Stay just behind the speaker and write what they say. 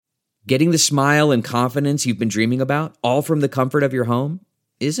Getting the smile and confidence you've been dreaming about, all from the comfort of your home,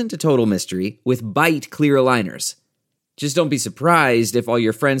 isn't a total mystery with Byte clear aligners. Just don't be surprised if all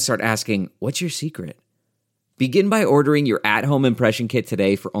your friends start asking, "What's your secret?" Begin by ordering your at-home impression kit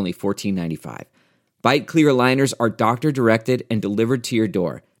today for only $14.95. Byte clear aligners are doctor-directed and delivered to your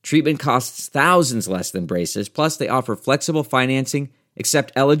door. Treatment costs thousands less than braces, plus they offer flexible financing,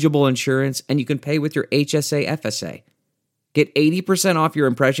 accept eligible insurance, and you can pay with your HSA FSA. Get 80% off your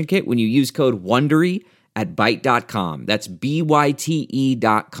impression kit when you use code WONDERY at Byte.com. That's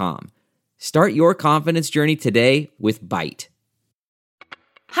BYTE.com. Start your confidence journey today with Byte.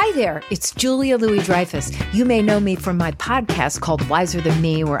 Hi there, it's Julia Louis-Dreyfus. You may know me from my podcast called Wiser Than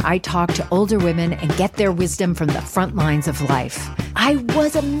Me, where I talk to older women and get their wisdom from the front lines of life. I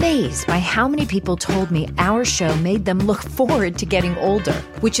was amazed by how many people told me our show made them look forward to getting older,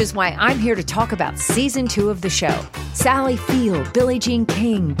 which is why I'm here to talk about season 2 of the show. Sally Field, Billie Jean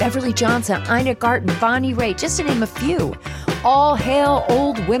King, Beverly Johnson, Ina Garten, Bonnie Raitt, just to name a few. All hail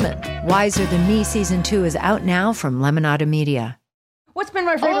old women. Wiser Than Me season 2 is out now from Lemonada Media. What's been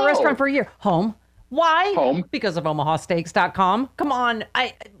my favorite restaurant for a year? Home. Why? Home. Because of OmahaSteaks.com. Come on.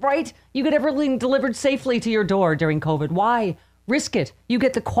 Right? You get everything delivered safely to your door during COVID. Why? Risk it. You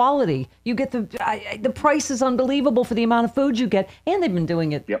get the quality. You get the price is unbelievable for the amount of food you get. And they've been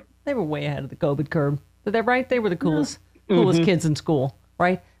doing it. Yep. They were way ahead of the COVID curve. Is that right? They were the coolest kids in school,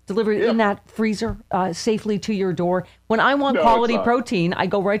 right? Delivered in that freezer safely to your door. When I want quality protein, I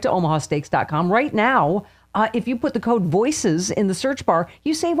go right to OmahaSteaks.com. Right now, if you put the code VOICES in the search bar,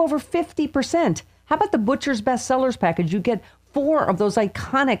 you save over 50%. How about the Butcher's Best Sellers package? You get 4 of those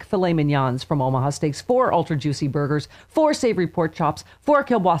iconic filet mignons from Omaha Steaks, 4 ultra juicy burgers, 4 savory pork chops, 4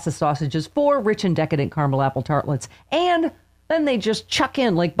 kielbasa sausages, 4 rich and decadent caramel apple tartlets, and then they just chuck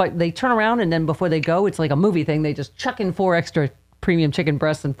in, but they turn around and then before they go, it's like a movie thing, they just chuck in 4 extra premium chicken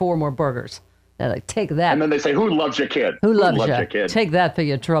breasts and 4 more burgers. And like, take that. And then they say, "Who loves your kid? Who loves your kid? Take that for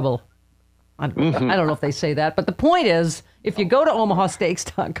your trouble." I don't know if they say that, but the point is, if you go to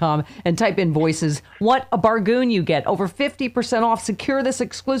omahasteaks.com and type in VOICES, what a bargain you get. Over 50% off. Secure this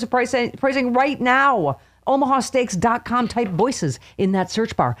exclusive pricing right now. omahasteaks.com, type VOICES in that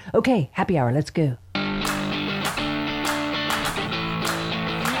search bar. Okay, happy hour. Let's go.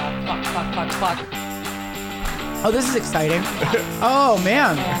 Fuck. Oh, this is exciting. Oh,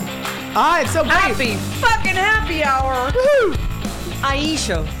 man. It's so great. Happy hour. Woo!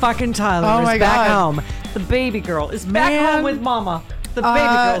 Aisha fucking Tyler is back home. The baby girl is back home with mama. The baby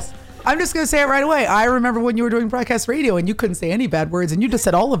girl's. I'm just going to say it right away. I remember when you were doing broadcast radio and you couldn't say any bad words and you just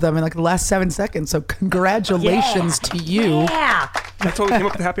said all of them in like the last 7 seconds. So congratulations to you. Yeah. That's what we came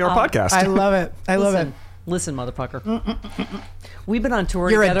up with the Happy Hour podcast. I love it. Listen, motherfucker. We've been on tour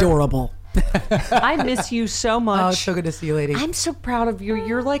You're together. You're adorable. I miss you so much. Oh, it's so good to see you, lady. I'm so proud of you.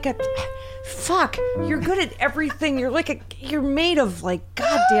 You're like a... Fuck. You're good at everything. You're made of like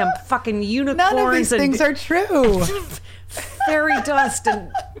goddamn fucking unicorns. None of these things are true. Fairy dust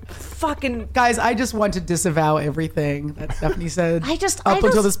and fucking... Guys, I just want to disavow everything that Stephanie said up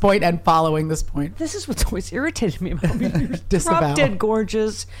until this point and following this point. This is what's always irritated me about me. You're Disavow. drop dead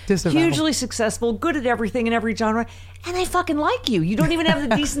gorgeous, Disavow. hugely successful, good at everything in every genre, and I fucking like you. You don't even have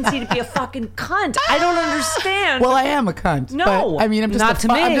the decency to be a fucking cunt. I don't understand. Well, I am a cunt. No, but, I mean, I'm just not to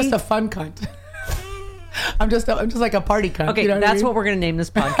me. I'm just a fun cunt. I'm just like a party cunt. Okay, you know that's what we're going to name this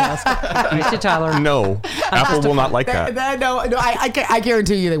podcast. Aisha Tyler. No, Apple will not like that. No, I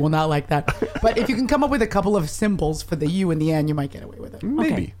guarantee you they will not like that. But if you can come up with a couple of symbols for the U and the N, you might get away with it.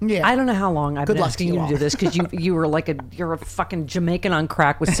 Maybe. Okay. Yeah. I don't know how long I've Good been luck asking to you you to do all. this because you were you're a fucking Jamaican on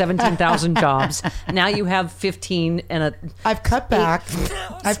crack with 17,000 jobs. Now you have 15 and a... I've cut back.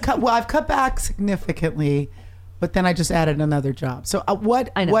 I've cut back significantly, but then I just added another job. So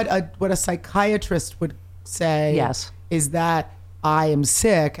what a psychiatrist would say is that I am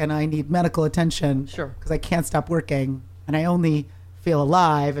sick and I need medical attention because I can't stop working and I only feel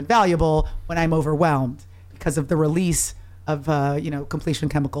alive and valuable when I'm overwhelmed because of the release of completion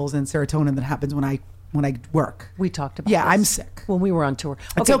chemicals and serotonin that happens when I work. We talked about this. I'm this sick. when we were on tour.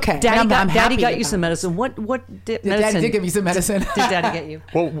 It's okay. Daddy I'm got you happy some about medicine. What did medicine? Daddy did give me some medicine. Did Daddy get you?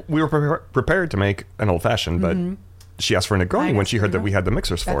 Well, we were prepared to make an old fashioned, but she asked for a Negroni when she heard that we had the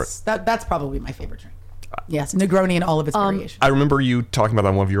mixers for it. That's probably my favorite drink. Yes, Negroni and all of its variations. I remember you talking about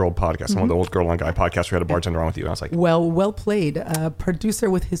on one of your old podcasts, one of the old Girl on Guy podcasts. We had a bartender on with you, and I was like, well played. Producer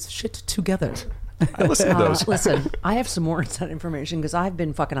with his shit together. I listened to those. Listen, I have some more inside information because I've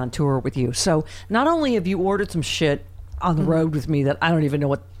been fucking on tour with you. So not only have you ordered some shit on the road with me that I don't even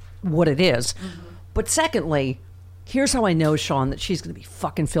know what it is, but secondly, here's how I know, Sean, that she's going to be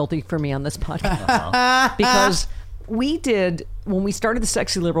fucking filthy for me on this podcast. Because we did, when we started the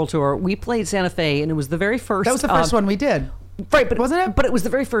Sexy Liberal Tour, we played Santa Fe, and it was the very first. That was the first one we did. Right, but wasn't it? But it was the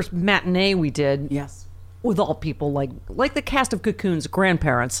very first matinee we did. Yes. With all people, like the cast of Cocoon's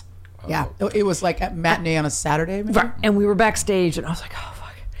grandparents. Yeah, it was like a matinee on a Saturday. Maybe? Right, and we were backstage, and I was like, oh,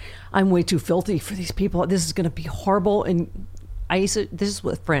 fuck. I'm way too filthy for these people. This is going to be horrible. And this is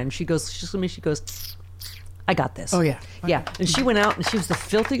with a friend. She goes, I got this. Oh, yeah. Yeah. And she went out and she was the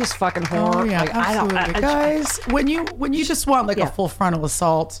filthiest fucking whore. Oh, yeah. Absolutely. Guys, when you just want like a full frontal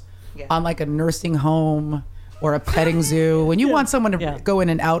assault on like a nursing home or a petting zoo, when you want someone to go in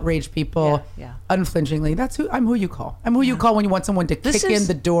and outrage people unflinchingly, I'm who you call. I'm who you call when you want someone to kick in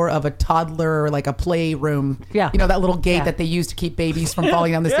the door of a toddler, like a playroom. Yeah. You know, that little gate that they use to keep babies from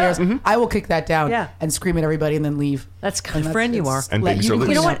falling down the stairs. Mm-hmm. I will kick that down and scream at everybody and then leave. That's the kind of friend you are. And babies are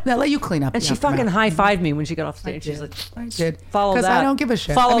you know what? Let you clean up. And she fucking high-fived me when she got off stage. She's like, I did. Follow that. Because I don't give a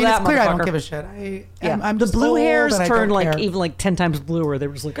shit. Follow it's that, clear I don't motherfucker. give a shit. I'm the just blue old hairs and I turned don't care. even 10 times bluer. They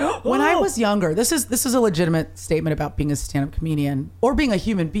were just like, oh. When I was younger, this is a legitimate statement about being a stand-up comedian or being a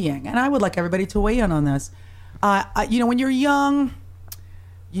human being, and I would like everybody to weigh in on this. When you're young,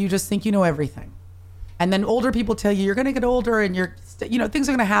 you just think you know everything, and then older people tell you're going to get older, and things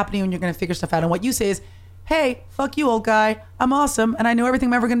are going to happen to you, and you're going to figure stuff out. And what you say is, "Hey, fuck you, old guy. I'm awesome, and I know everything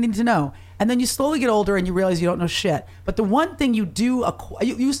I'm ever going to need to know." And then you slowly get older, and you realize you don't know shit. But the one thing you do,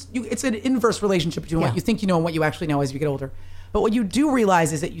 it's an inverse relationship between what you think you know and what you actually know as you get older. But what you do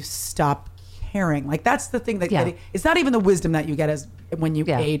realize is that you stop caring. Like that's the thing that it's not even the wisdom that you get as when you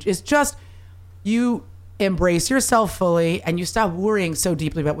age. It's just you embrace yourself fully and you stop worrying so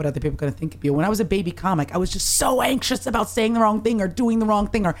deeply about what other people are going to think of you. When I was a baby comic, I was just so anxious about saying the wrong thing or doing the wrong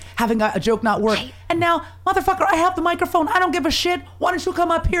thing or having a joke not work. And now, motherfucker, I have the microphone. I don't give a shit. Why don't you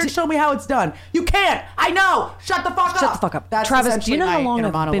come up here and show me how it's done? You can't. I know. Shut the fuck up. Shut the fuck up. That's Travis, do you know how long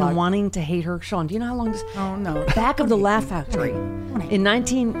I've monologue. been wanting to hate her? Sean, do you know how long this... Oh, no. Back of the Laugh Factory. In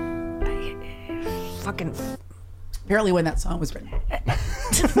 19... Fucking... Apparently when that song was written.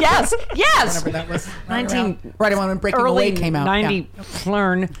 Yes. Whenever that was. Right when Breaking Away came out. 90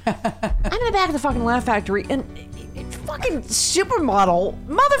 Flern. I'm in the back of the fucking Laugh Factory and fucking supermodel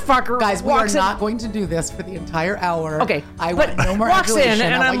motherfucker Guys, we are walks not in. going to do this for the entire hour. Okay, I but want no more walks in adulation.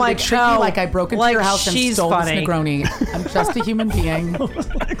 and I I'm want you like, to treat me no, like I broke into like your house and she's stole funny. this Negroni. I'm just a human being.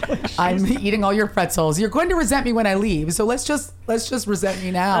 I'm eating all your pretzels. You're going to resent me when I leave, so let's just resent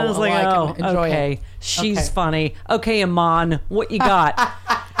me now. I was like, I can enjoy okay, it. she's funny. Okay, Iman, what you got?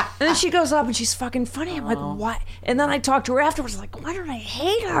 And then she goes up and she's fucking funny. I'm like, what? And then I talked to her afterwards, like, why did I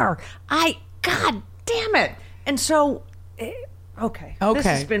hate her? God damn it. And so, okay. This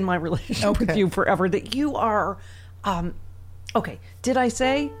has been my relationship with you forever. That you are, okay. Did I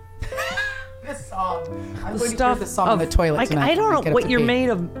say? This song. I'm The going to stuff hear this song in the toilet like, tonight. I don't when know I what get you're up to made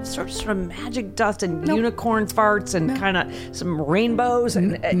of. Sort of magic dust and unicorn farts and kind of some rainbows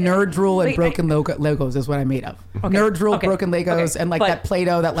and nerd drool and like, broken Legos is what I'm made of. Nerd drool, broken Legos, and like that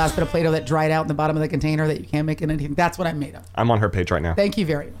Play-Doh, that last bit of Play-Doh that dried out in the bottom of the container that you can't make into anything. That's what I'm made of. I'm on her page right now. Thank you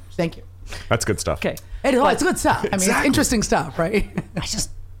very much. Thank you. That's good stuff. Okay. It's good stuff. I mean, it's interesting stuff, right?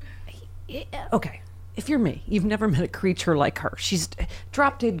 Okay. If you're me, you've never met a creature like her. She's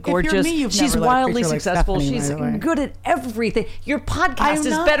drop dead gorgeous. If you're me, you've She's never met a wildly creature like successful. Stephanie, She's by the way. good at everything. Your podcast I'm is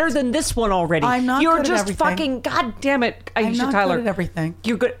not- better than this one already. I'm not You're good at just everything. fucking, god damn it, Aisha I'm not Tyler. good at everything.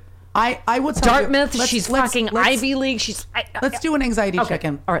 You're good. I will tell Dartmouth, you. she's fucking Ivy League. She's. Let's do an anxiety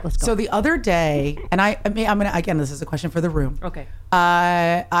check-in. All right, let's go. So the other day, and I'm gonna again. This is a question for the room. Okay.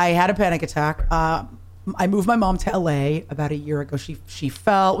 I had a panic attack. I moved my mom to LA about a year ago. She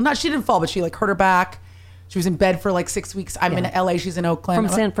fell. Well, she didn't fall, but she like hurt her back. She was in bed for like 6 weeks. I'm in LA. She's in Oakland.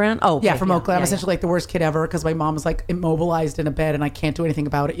 From San Fran? Oh, okay. Yeah, from Oakland. I'm Yeah, essentially like the worst kid ever because my mom was like immobilized in a bed and I can't do anything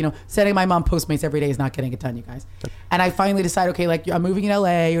about it. You know, sending my mom Postmates every day is not getting it done, you guys. And I finally decided, okay, like I'm moving in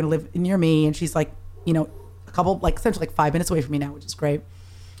LA. You're gonna live near me. And she's like, you know, a couple, like essentially like 5 minutes away from me now, which is great.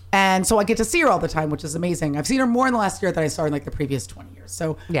 And so I get to see her all the time, which is amazing. I've seen her more in the last year than I saw her in like the previous 20 years.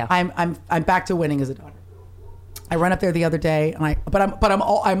 So yeah. I'm back to winning as a daughter. I run up there the other day, and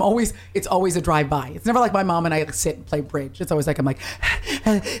I'm always, it's always a drive by. It's never like my mom and I like sit and play bridge. It's always like I'm like,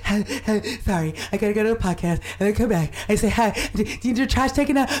 sorry, I gotta go to a podcast, and then come back. I say hi. Do you need your trash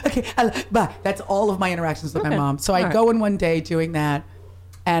taken out? Okay, bye. That's all of my interactions with my mom. So I go in one day doing that,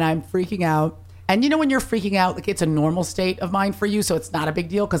 and I'm freaking out. And you know when you're freaking out, like it's a normal state of mind for you, so it's not a big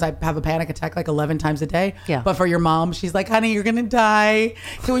deal because I have a panic attack like 11 times a day. Yeah. But for your mom, she's like, honey, you're gonna die.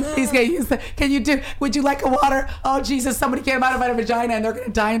 Can we please get you? Would you like a water? Oh Jesus, somebody came out of my vagina and they're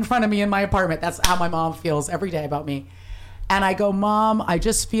gonna die in front of me in my apartment. That's how my mom feels every day about me. And I go, Mom, I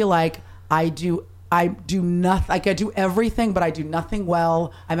just feel like I do I do nothing. Like I do everything, but I do nothing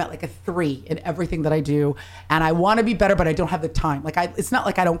well. I'm at like a 3 in everything that I do, and I want to be better, but I don't have the time. Like it's not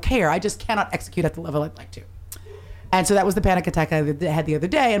like I don't care. I just cannot execute at the level I'd like to. And so that was the panic attack I had the other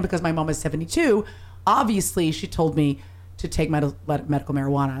day. And because my mom is 72, obviously she told me to take medical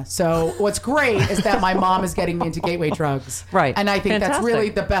marijuana. So what's great is that my mom is getting me into gateway drugs. Right. And I think that's really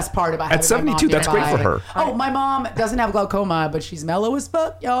the best part about having at 72. That's great for her. Oh, my mom doesn't have glaucoma, but she's mellow as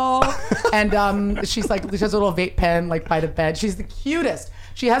fuck, y'all. And she's like, she has a little vape pen like by the bed. She's the cutest.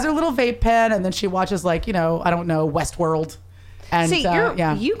 She has her little vape pen, and then she watches like, I don't know, Westworld. And see,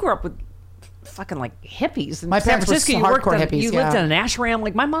 you grew up with fucking like hippies in my San Francisco. You hardcore hippies. You lived in an ashram.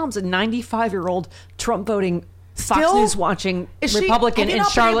 Like my mom's a 95-year-old Trump voting, Fox News watching Republican in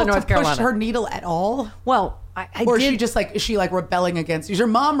Charlotte, North Carolina. Push her needle at all? Well, I or did. Is she just like, is she like rebelling against? Is your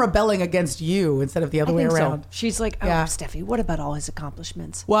mom rebelling against you instead of the other way around? So. She's like, Steffi, what about all his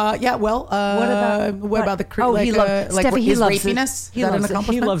accomplishments? Well, yeah. Well, what about the Steffi, his rapiness?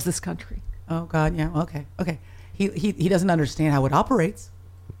 He loves this country. Oh God, yeah. Okay. He doesn't understand how it operates.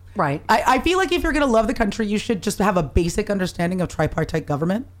 Right. I feel like if you're going to love the country, you should just have a basic understanding of tripartite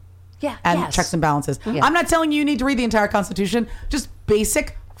government. Yeah. And checks and balances. Yeah. I'm not telling you need to read the entire Constitution. Just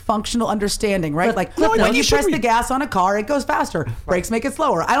basic functional understanding, right? When you press the gas on a car, it goes faster. Brakes make it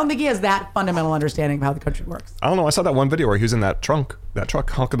slower. I don't think he has that fundamental understanding of how the country works. I don't know. I saw that one video where he was in that truck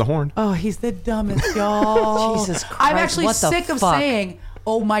honking the horn. Oh, he's the dumbest, y'all. Jesus Christ. I'm actually sick of saying,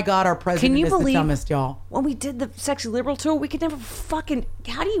 oh my God, our president is the dumbest, y'all. When we did the Sexy Liberal tour, we could never fucking...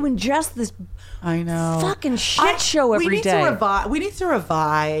 How do you ingest this fucking shit show every day? We need to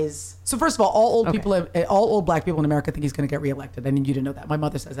revise. So first of all all old black people in America think he's going to get reelected. I need you to know that. My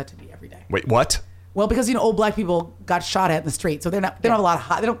mother says that to me every day. Wait, what? Well, because, old black people got shot at in the street. So they don't have a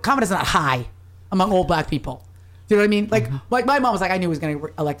lot of confidence is not high among old black people. Do you know what I mean? Like my mom was like, I knew he was going to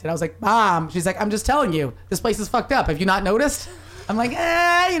get elected. I was like, Mom, she's like, I'm just telling you, this place is fucked up. Have you not noticed? I'm like,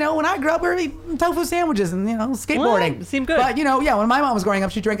 when I grew up, we were eating tofu sandwiches and, skateboarding. Well, seemed good. But, when my mom was growing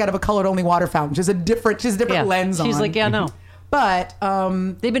up, she drank out of a colored-only water fountain. She has a different lens on. She's like, no. But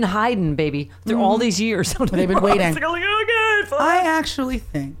they've been hiding, baby, through all these years. They've been waiting. Like, oh, God, I actually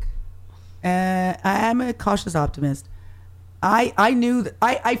think, I am a cautious optimist. I knew that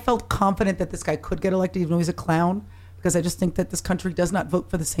I felt confident that this guy could get elected, even though he's a clown, because I just think that this country does not vote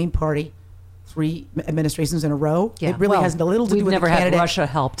for the same party 3 administrations in a row. Yeah. It really has a little to do with the candidate. We've never had Russia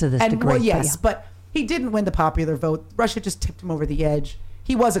help to this degree. Well, yes, but he didn't win the popular vote. Russia just tipped him over the edge.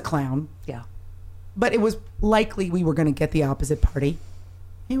 He was a clown. Yeah. But it was likely we were going to get the opposite party.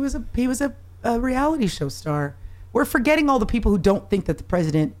 He was a reality show star. We're forgetting all the people who don't think that the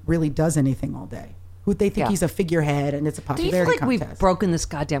president really does anything all day. Who they think he's a figurehead and it's a popularity contest. Do you feel like we've broken this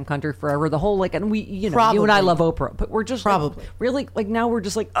goddamn country forever? The whole and we, you and I love Oprah, but we're just really now we're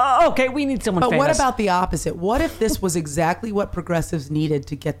just like, oh, okay, we need someone famous. But what about the opposite? What if this was exactly what progressives needed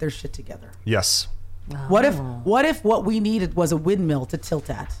to get their shit together? Yes. Oh. What if what we needed was a windmill to tilt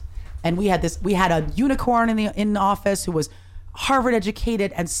at? And we had a unicorn in the office who was Harvard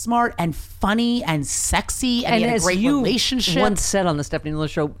educated and smart and funny and sexy and he had a great relationship. Once said on the Stephanie Miller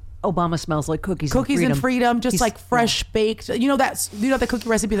Show, Obama smells like cookies and freedom, just like fresh baked. You know the cookie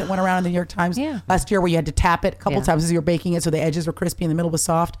recipe that went around in the New York Times last year, where you had to tap it a couple times as you were baking it, so the edges were crispy and the middle was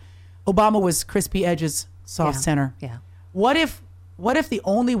soft. Obama was crispy edges, soft center. Yeah. What if the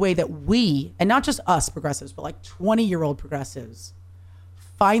only way that we, and not just us progressives, but like 20-year-old progressives,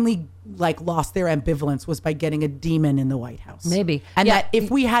 finally lost their ambivalence was by getting a demon in the White House? Maybe. And that if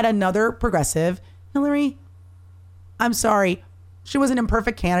we had another progressive, Hillary, I'm sorry, she was an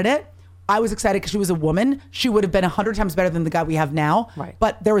imperfect candidate. I was excited because she was a woman. She would have been 100 times better than the guy we have now. Right.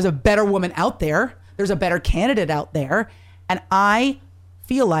 But there was a better woman out there. There's a better candidate out there. And I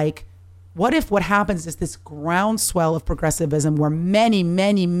feel like, what if what happens is this groundswell of progressivism where many,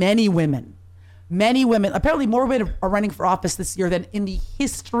 many, many women, apparently more women are running for office this year than in the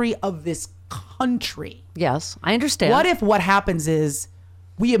history of this country. Yes, I understand. What if what happens is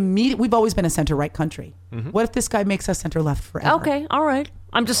we've always been a center-right country. Mm-hmm. What if this guy makes us center-left forever? Okay, all right.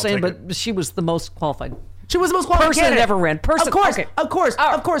 I'm just saying, but she was the most qualified. She was the most qualified person candidate. That ever ran.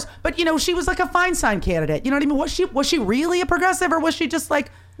 Of course. But she was like a Feinstein candidate. You know what I mean? Was she really a progressive, or was she just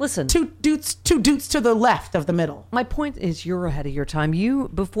like two dudes to the left of the middle? My point is, you're ahead of your time. You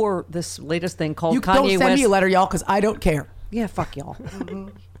before this latest thing called Kanye West. Don't send me a letter, y'all, because I don't care. Yeah, fuck y'all.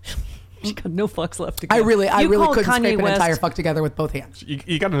 She got no fucks left to give. I really couldn't scrape an entire fuck together with both hands.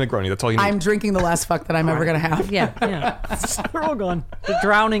 You got a Negroni. That's all you need. I'm drinking the last fuck that I'm ever going to have. Yeah. We're all gone. They're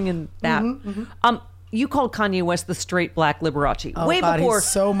drowning in that. You called Kanye West the straight black Liberace. Oh, way God, before he's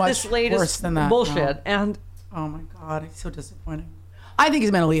so much this latest worse than that. bullshit. No. And oh my God, he's so disappointing. I think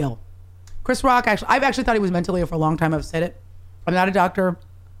he's mentally ill. Chris Rock, I've actually thought he was mentally ill for a long time. I've said it. I'm not a doctor.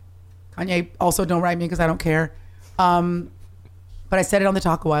 Kanye, also don't write me because I don't care. But I said it on the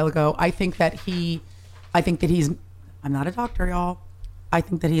talk a while ago. I think that he's, I'm not a doctor, y'all. I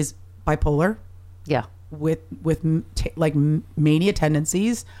think that he's bipolar. Yeah. With like mania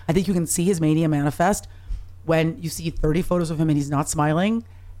tendencies. I think you can see his mania manifest when you see 30 photos of him and he's not smiling.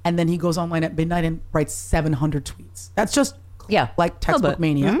 And then he goes online at midnight and writes 700 tweets. That's just like textbook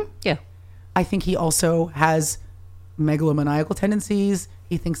mania. Mm-hmm. Yeah. I think he also has megalomaniacal tendencies.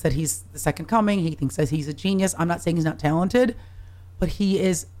 He thinks that he's the second coming. He thinks that he's a genius. I'm not saying he's not talented, but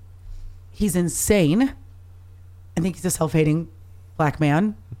he's insane. I think he's a self-hating black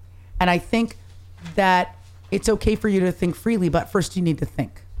man. And I think that it's okay for you to think freely, but first you need to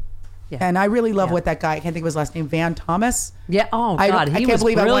think. Yeah. And I really love what that guy, I can't think of his last name, Van Thomas. Yeah. Oh, God. I can't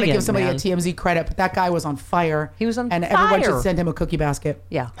believe I want to give somebody a TMZ credit, but that guy was on fire. He was on fire. And everyone should send him a cookie basket.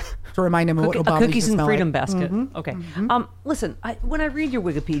 Yeah. To remind him of what Obama cookies and freedom like. basket. Mm-hmm. Okay. Mm-hmm. Listen, when I read your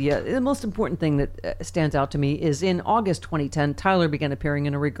Wikipedia, the most important thing that stands out to me is in August 2010, Tyler began appearing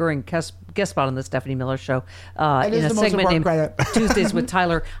in a recurring guest spot on the Stephanie Miller Show in a segment named Tuesdays with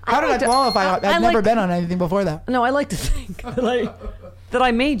Tyler. How did I qualify? I've never been on anything before that. No, I like to think that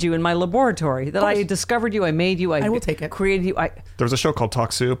I made you in my laboratory, that I discovered you, I made you, I will take it. Created you. There was a show called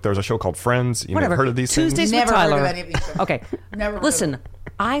Talk Soup. There was a show called Friends. You never heard of these Tuesdays things? With Never Tyler. heard of any of these shows. Okay. Never heard Listen, of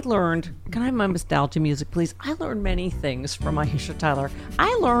I learned, can I have my nostalgia music, please? I learned many things from Aisha Tyler.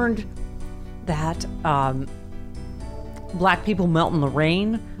 I learned that black people melt in the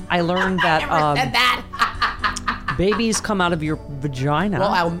rain. I learned that, said that. babies come out of your vagina.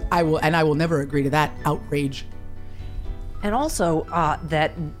 Well, I will never agree to that outrage. And also that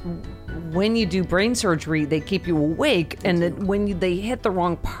when you do brain surgery, they keep you awake, and that when they hit the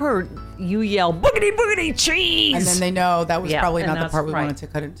wrong part, you yell boogity boogity cheese, and then they know that was probably not the part we right. wanted to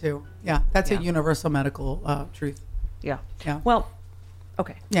cut into. Yeah, that's a universal medical truth. Yeah. Yeah. Well,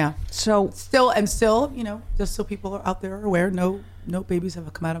 okay. Yeah. So still, you know, just so people are out there are aware, no babies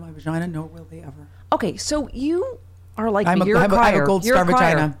have come out of my vagina, nor will they ever. Okay, so you are like you're a gold star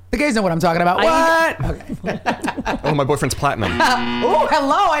vagina. The guys know what I'm talking about. Okay. Oh, my boyfriend's platinum. Oh,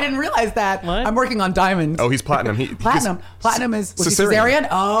 hello! I didn't realize that. What? I'm working on diamonds. Oh, he's platinum. Platinum is was he cesarean. cesarean?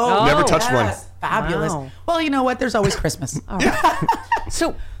 Oh, never touched one. Fabulous. Wow. Well, you know what? There's always Christmas.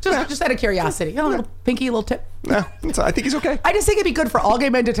 So just out of curiosity, a little pinky, a little tip. Yeah, I think he's okay. I just think it'd be good for all gay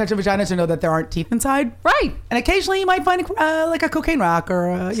men to touch a vagina to know that there aren't teeth inside. right. And occasionally you might find like a cocaine rock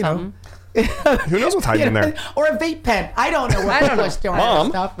or you know. Who knows what's hiding in there? Or a vape pen. I don't know what people are storing Mom.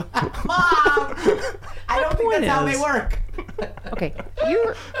 stuff. Mom! I don't think that's how they work. Okay,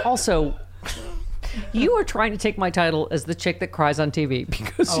 you are trying to take my title as the chick that cries on TV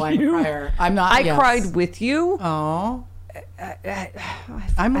because I'm a crier. I'm not. I cried with you. Oh.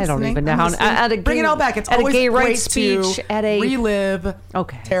 I don't even know how. At a gay, bring it all back. It's at always a gay great rights speech. to At a relive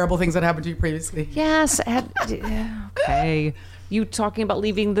okay terrible things that happened to you previously. Yes. Okay. You talking about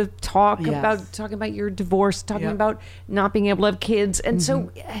leaving the talk, Yes. about talking about your divorce, talking Yep. about not being able to have kids. And so,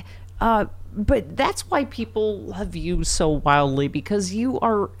 but that's why people love you so wildly, because you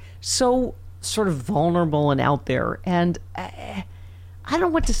are so sort of vulnerable and out there. And I don't know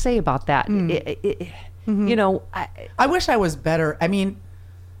what to say about that. You know, I wish I was better. I mean,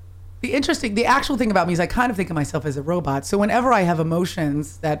 the actual thing about me is I kind of think of myself as a robot. So whenever I have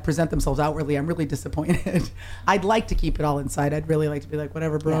emotions that present themselves outwardly, I'm really disappointed. I'd like to keep it all inside. I'd really like to be like,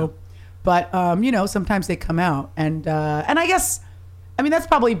 whatever, bro. Yeah. But, you know, sometimes they come out. And I guess, I mean, that's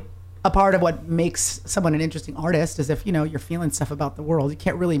probably a part of what makes someone an interesting artist is if, you know, you're feeling stuff about the world. You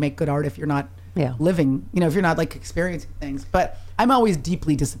can't really make good art if you're not living, you know, if you're not like experiencing things. But I'm always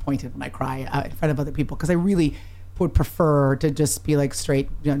deeply disappointed when I cry in front of other people because I really would prefer to just be like straight,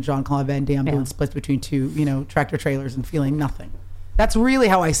 you know, Jean-Claude Van Damme doing splits between two, you know, tractor trailers and feeling nothing. That's really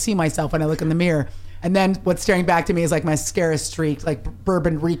how I see myself when I look in the mirror. And then what's staring back to me is like mascara streaked, like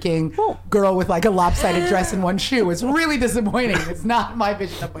bourbon reeking girl with like a lopsided dress in one shoe. It's really disappointing. It's not my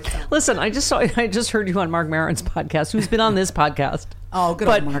vision of myself. Listen, I just heard you on Mark Maron's podcast, who's been on this podcast. Oh, good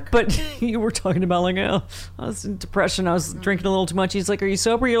old Mark. But you were talking about like, I was in depression. I was drinking a little too much. He's like, "Are you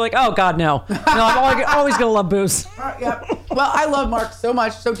sober?" You're like, "Oh God, no. No, I'm always gonna love booze." Yeah. Well, I love Mark so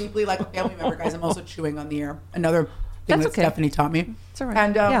much, so deeply, like a family member, guys. I'm also chewing on the air. Another thing that Stephanie taught me. It's all right.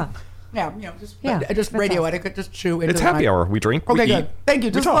 And yeah, you know, just radio etiquette, just chew into It's happy hour. We drink. Okay, we good. Eat. Thank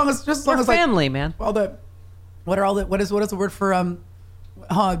you. Just as long as family, like, man. What is the word for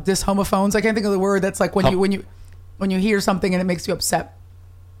dyshomophones? I can't think of the word. That's like when you hear something and it makes you upset.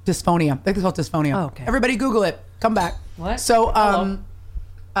 Dysphonia. I think it's called dysphonia. Oh, okay. Everybody Google it. Come back. What? So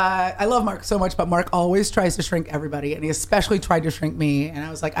I love Mark so much, but Mark always tries to shrink everybody, and he especially tried to shrink me. And I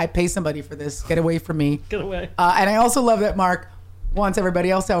was like, I pay somebody for this. Get away from me. Get away. And I also love that Mark wants everybody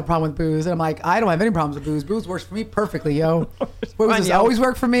else to have a problem with booze. And I'm like, I don't have any problems with booze. Booze works for me perfectly, yo. Booze has always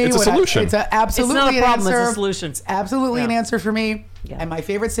worked for me. It's a solution. It's absolutely it's not a problem, an answer. It's a solution. It's absolutely an answer for me. Yeah. And my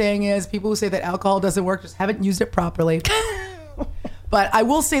favorite saying is, people who say that alcohol doesn't work just haven't used it properly. But I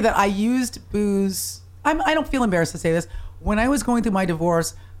will say that I used booze. I don't feel embarrassed to say this. When I was going through my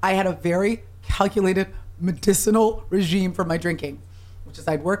divorce, I had a very calculated medicinal regime for my drinking, which is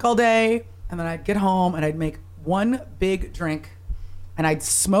I'd work all day and then I'd get home and I'd make one big drink and I'd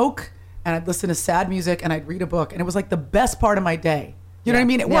smoke and I'd listen to sad music and I'd read a book. And it was like the best part of my day. You know what I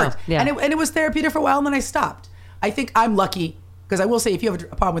mean? It worked. Yeah. And it was therapeutic for a while and then I stopped. I think I'm lucky because I will say if you have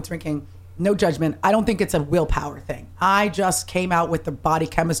a problem with drinking, no judgment. I don't think it's a willpower thing. I just came out with the body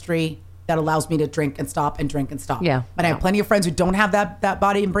chemistry that allows me to drink and stop and drink and stop. Yeah. And I have plenty of friends who don't have that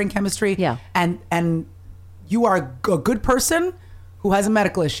body and brain chemistry. Yeah. And you are a good person who has a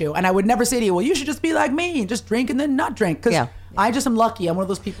medical issue. And I would never say to you, well, you should just be like me and just drink and then not drink. Because I just am lucky. I'm one of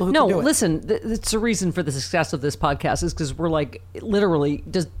those people who can do it. No, listen, it's a reason for the success of this podcast is because we're like, literally,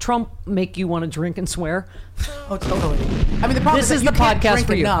 does Trump make you want to drink and swear? Oh, totally. I mean, the problem this is the podcast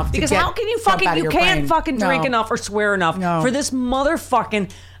for you. Enough because how can you fucking, you can't fucking drink enough or swear enough for this motherfucking,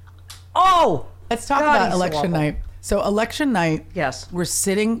 Let's talk about election night. So election night, yes, we're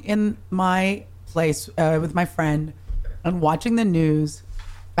sitting in my place with my friend and watching the news.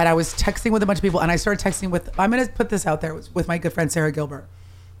 And I was texting with a bunch of people, and I started texting with, I'm going to put this out there, with my good friend Sarah Gilbert.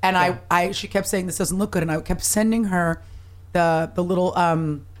 And she kept saying, this doesn't look good. And I kept sending her the little,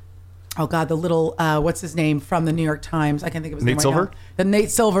 what's his name from the New York Times? I can't think of his name right now. Nate Silver? The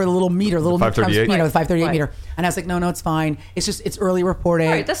Nate Silver, the little meter, the little 538. The 538 meter. And I was like, no, it's fine. It's early reporting.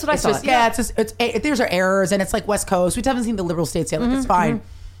 Right, that's what I thought. There's our errors, and it's like West Coast. We haven't seen the liberal states yet. Like, it's fine. Mm-hmm.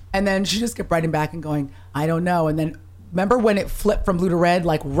 And then she just kept writing back and going, I don't know. And then remember when it flipped from blue to red,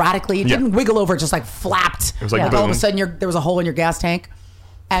 like radically? It didn't wiggle over, it just like flapped. It was like all of a sudden there was a hole in your gas tank.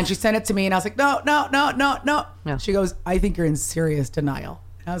 And she sent it to me, and I was like, no. Yeah. She goes, I think you're in serious denial.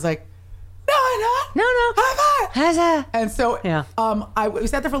 And I was like, no, I'm not. No. How's that? And so we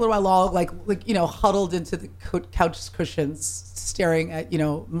sat there for a little while, all like huddled into the couch cushions, staring at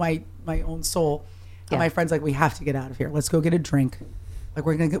my own soul. And my friend's like, we have to get out of here. Let's go get a drink. Like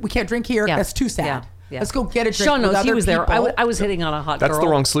we can't drink here. Yeah. That's too sad. Yeah. Let's go get a drink. Sean knows he was there. I was hitting on a hot girl. That's the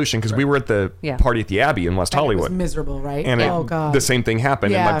wrong solution because we were at the party at the Abbey in West Hollywood. It was miserable, right? And the same thing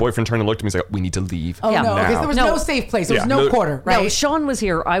happened. And my boyfriend turned and looked at me and said, we need to leave. Oh, no. Because there was no safe place. There was no quarter, right? No, Sean was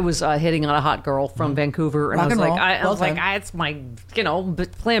here. I was hitting on a hot girl from Vancouver. And I was like, it's my,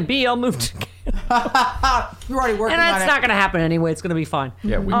 plan B. I'll move to You're already working on it. And it's not going to happen anyway. It's going to be fine.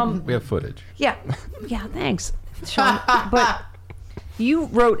 Yeah, we have footage. Yeah, thanks, Sean. But you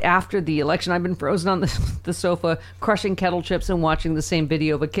wrote after the election, I've been frozen on the sofa, crushing kettle chips and watching the same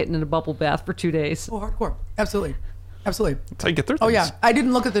video of a kitten in a bubble bath for 2 days. Oh, hardcore. Absolutely. That's how you get through things. Oh, yeah. I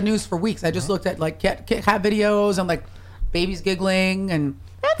didn't look at the news for weeks. I just looked at like cat videos and like babies giggling and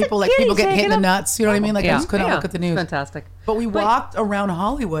people getting hit in the nuts. You know what I mean? Like I just couldn't look at the news. Fantastic. But we walked around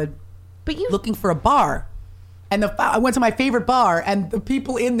Hollywood looking for a bar. And I went to my favorite bar, and the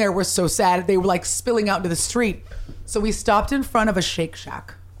people in there were so sad. They were like spilling out into the street. So we stopped in front of a Shake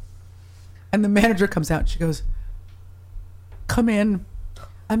Shack. And the manager comes out and she goes, come in.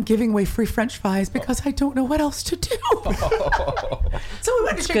 I'm giving away free French fries because I don't know what else to do. So we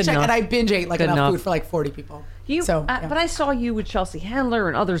went to Shake Shack, and I binge ate enough food for like 40 people. But I saw you with Chelsea Handler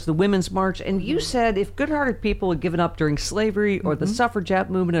and others, the Women's March, and you said if good-hearted people had given up during slavery or the suffragette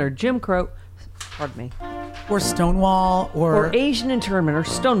movement or Jim Crow, or Stonewall, or Asian internment, or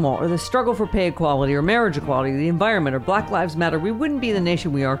Stonewall, or the struggle for pay equality, or marriage equality, the environment, or Black Lives Matter, we wouldn't be the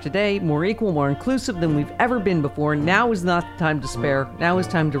nation we are today, more equal, more inclusive than we've ever been before. Now is not the time to spare. Now is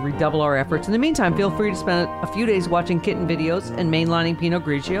time to redouble our efforts. In the meantime, feel free to spend a few days watching kitten videos and mainlining Pinot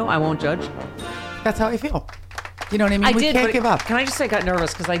Grigio. I won't judge. That's how I feel. You know what I mean? We can't give up. Can I just say I got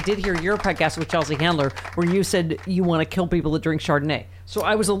nervous because I did hear your podcast with Chelsea Handler where you said you want to kill people that drink Chardonnay. So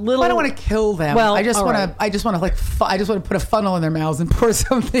I was a little. I don't want to kill them. Well, I just want to. I just want to put a funnel in their mouths and pour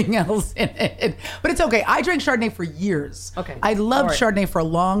something else in it. But it's okay. I drank Chardonnay for years. Okay. I loved Chardonnay for a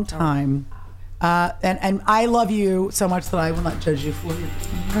long time. And I love you so much that I will not judge you for it.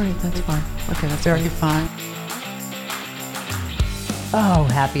 All right, that's fine. Okay, that's very fine. Oh,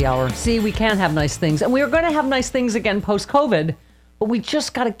 happy hour. See, we can have nice things. And we are going to have nice things again post-COVID, but we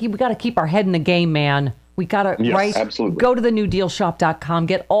just got to keep our head in the game, man. We got to, absolutely. Go to thenewdealshop.com,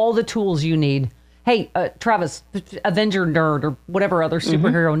 get all the tools you need. Hey, Travis, Avenger nerd or whatever other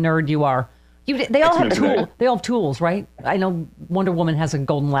superhero nerd you are, They all have tools. They all have tools, right? I know Wonder Woman has a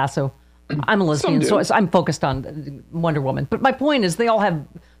golden lasso. I'm a lesbian, so I'm focused on Wonder Woman. But my point is, they all have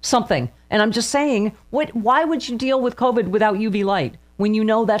something. And I'm just saying, why would you deal with COVID without UV light when you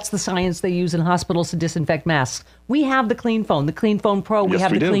know that's the science they use in hospitals to disinfect masks? We have the Clean Phone, the Clean Phone Pro. We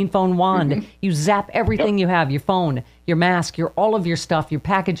have the Clean Phone Wand. Mm-hmm. You zap everything you have, your phone, your mask, all of your stuff, your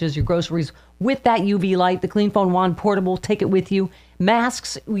packages, your groceries, with that UV light, the Clean Phone Wand portable. Take it with you.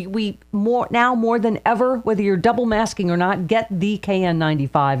 Masks, we more than ever, whether you're double masking or not, get the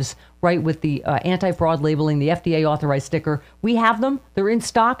KN95s, right, with the anti-fraud labeling, the FDA authorized sticker. We have them. They're in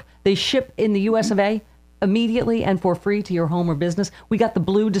stock. They ship in the US of A immediately and for free to your home or business. We got the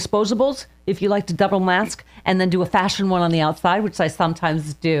blue disposables if you like to double mask and then do a fashion one on the outside, which I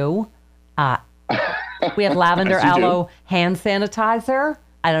sometimes do. We have lavender aloe hand sanitizer.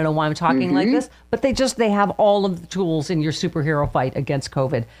 I don't know why I'm talking like this, but they have all of the tools in your superhero fight against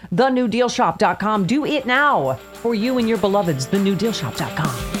COVID. TheNewDealShop.com. Do it now for you and your beloveds. TheNewDealShop.com.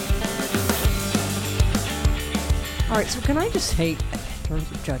 All right, so can I just say, in terms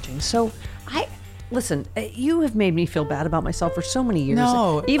of judging, listen, you have made me feel bad about myself for so many years.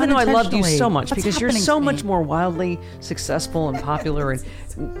 No, even though I loved you so much, because you're so much more wildly successful and popular, and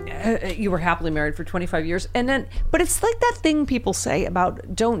you were happily married for 25 years. But it's like that thing people say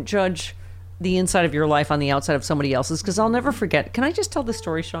about don't judge the inside of your life on the outside of somebody else's, because I'll never forget. Can I just tell this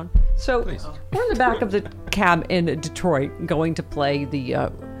story, Sean? So we're in the back of the cab in Detroit going to play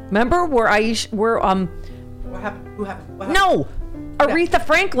the. Remember where What happened? Who happened? What happened? No. Aretha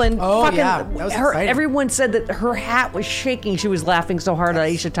Franklin, that was exciting. Everyone said that her hat was shaking. She was laughing so hard at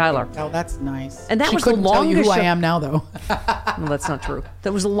Aisha Tyler. Oh, that's nice. And that was the longest. Tell you who show. I am now, though. No, that's not true.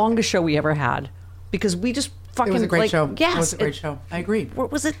 That was the longest show we ever had because we just fucking. It was a great show. Yes, it was a great show. I agree.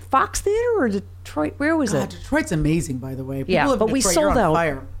 Was it Fox Theater or Detroit? Where was it? Detroit's amazing, by the way. People yeah, live in but Detroit, we sold you're on out.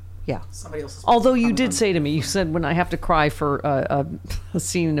 Fire. Yeah. Somebody else. Although you did say to me, you said when I have to cry for a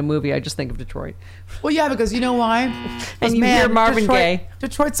scene in a movie, I just think of Detroit. Well, yeah, because you know why? And you hear Marvin Gaye.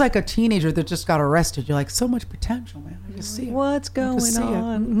 Detroit's like a teenager that just got arrested. You're like, so much potential, man. I just see it. What's going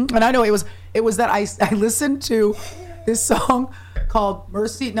on? Mm-hmm. And I know it was that I listened to this song called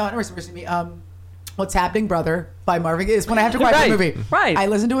Mercy. No, not Mercy Me. What's Happening, Brother by Marvin Gaye. It's when I have to cry for a movie. Right. I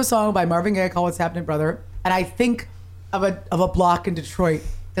listened to a song by Marvin Gaye called What's Happening, Brother, and I think of a block in Detroit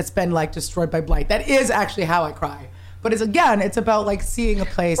that's been like destroyed by blight. That is actually how I cry. But it's about like seeing a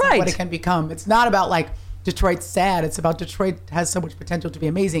place and what it can become. It's not about like Detroit's sad. It's about Detroit has so much potential to be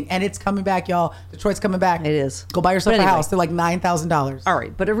amazing. And it's coming back, y'all. Detroit's coming back. It is. Go buy yourself a house. They're like $9,000. All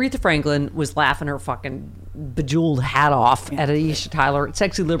right. But Aretha Franklin was laughing her fucking bejeweled hat off at Aisha Tyler at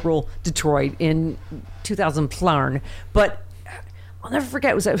Sexy Liberal Detroit in 2000 Plarn. But I'll never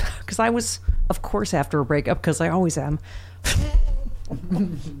forget, was that because I was, of course, after a breakup, because I always am.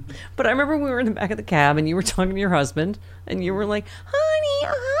 But I remember we were in the back of the cab and you were talking to your husband and you were like,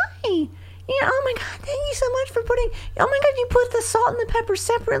 honey, hi. Yeah, oh my God, thank you so much for putting, oh my God, you put the salt and the pepper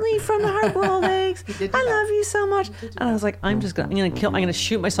separately from the hard-boiled eggs. I love you so much. And I was like, I'm going to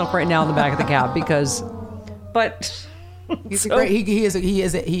shoot myself right now in the back of the cab because, but. He's a great, he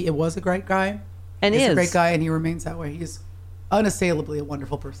was a great guy. And he's a great guy and he remains that way. He's unassailably a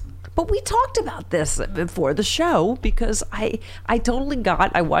wonderful person. But we talked about this before the show because I totally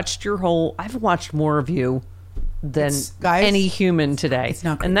I've watched more of you than any human today. It's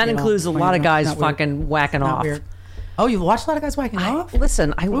not and that includes a lot of guys fucking whacking off. Weird. Oh, you watched a lot of guys whacking off?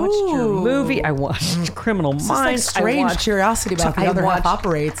 Listen, I watched your movie. I watched Criminal Minds. It's like strange curiosity about how the other half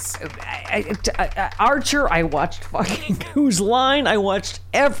operates. Archer. I watched fucking Whose Line. I watched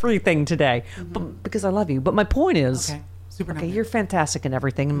everything today because I love you. But my point is... Okay, you're fantastic and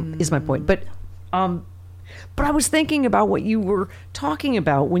everything is my point. But I was thinking about what you were talking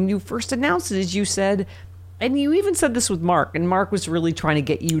about when you first announced it. As you said, and you even said this with Mark, and Mark was really trying to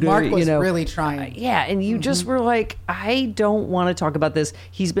get you to, Mark was really trying. Yeah, and you just were like, I don't want to talk about this.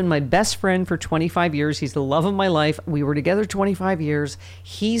 He's been my best friend for 25 years. He's the love of my life. We were together 25 years.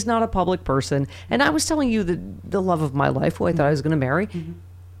 He's not a public person. And I was telling you the love of my life, who I thought I was going to marry.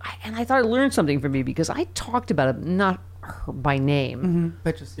 And I thought I learned something from you because I talked about it, not her by name,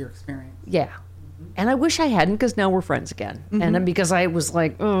 but just your experience. Yeah. And I wish I hadn't because now we're friends again. And then because I was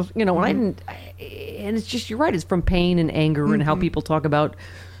like, and I didn't, and it's just, you're right. It's from pain and anger and how people talk about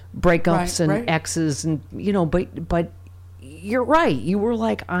breakups and exes and, but you're right. You were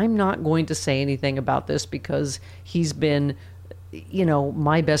like, I'm not going to say anything about this because he's been,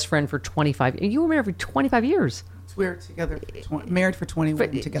 my best friend for 25. And you were married for 25 years. We were together, married for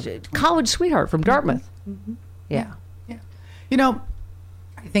 21 together. College sweetheart from Dartmouth. Yeah.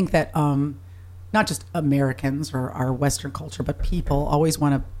 I think that not just Americans or our Western culture, but people always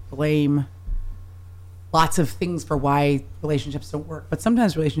want to blame lots of things for why relationships don't work, but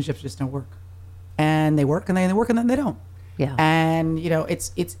sometimes relationships just don't work, and they work and they work and then they don't. Yeah. And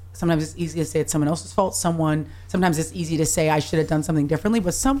it's sometimes it's easy to say it's someone else's fault. Sometimes it's easy to say I should have done something differently,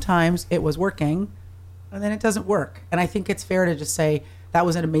 but sometimes it was working, and then it doesn't work. And I think it's fair to just say that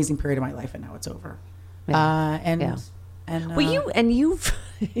was an amazing period of my life, and now it's over. Yeah. You've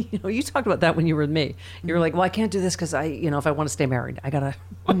you talked about that when you were with me. You were like, well, I can't do this because if I want to stay married, I gotta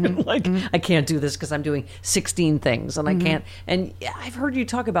I can't do this because I'm doing 16 things and I can't. And I've heard you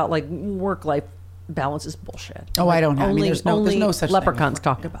talk about like work-life balance is bullshit. Oh, I don't have. There's no such leprechauns thing.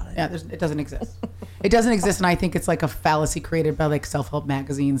 talk about it. Yeah, it doesn't exist. It doesn't exist, and I think it's like a fallacy created by like self-help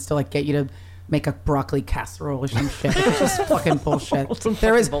magazines to like get you to make a broccoli casserole or some shit. It's just fucking bullshit.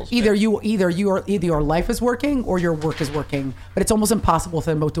 There is bullshit. Either your life is working or your work is working, but it's almost impossible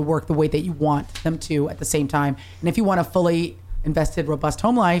for them both to work the way that you want them to at the same time. And if you want a fully invested, robust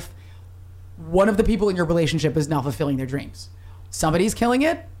home life, one of the people in your relationship is now fulfilling their dreams. Somebody's killing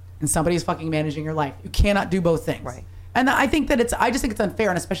it, and somebody's fucking managing your life. You cannot do both things. Right. And I think that I just think it's unfair,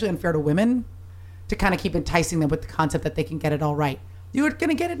 and especially unfair to women, to kind of keep enticing them with the concept that they can get it all right. You're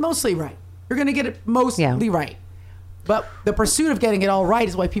going to get it mostly right. You're going to get it mostly right. But the pursuit of getting it all right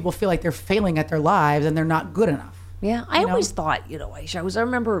is why people feel like they're failing at their lives and they're not good enough. Yeah. I always thought, Aisha, I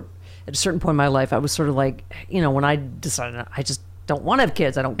remember at a certain point in my life, I was sort of like, when I decided I just don't want to have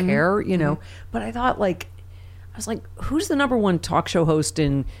kids, I don't care, But I thought I was like, who's the number one talk show host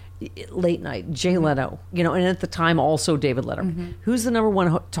in late night? Jay Leno, and at the time also David Letterman. Who's the number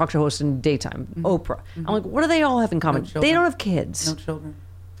one talk show host in daytime? Oprah. I'm like, what do they all have in common? They don't have kids. No children.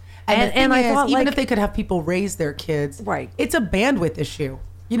 And I thought, even if they could have people raise their kids, right? It's a bandwidth issue.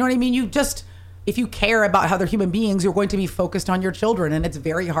 You know what I mean? If you care about how they're human beings, you're going to be focused on your children, and it's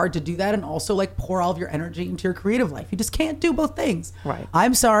very hard to do that and also like pour all of your energy into your creative life. You just can't do both things. Right.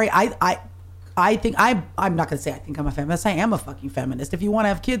 I'm sorry. I think I'm not going to say I think I'm a feminist. I am a fucking feminist. If you want to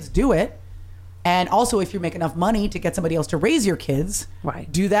have kids, do it. And also, if you make enough money to get somebody else to raise your kids,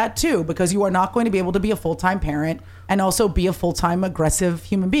 do that too, because you are not going to be able to be a full-time parent and also be a full-time aggressive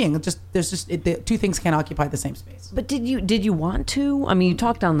human being. The two things can't occupy the same space. But did you want to? I mean, you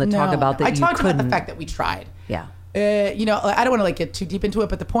talked on the talk about that. I talked about the fact that we tried. Yeah. I don't want to get too deep into it,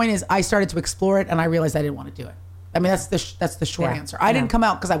 but the point is, I started to explore it, and I realized I didn't want to do it. I mean, that's the short answer. I didn't come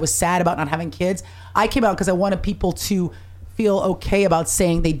out because I was sad about not having kids. I came out because I wanted people to feel okay about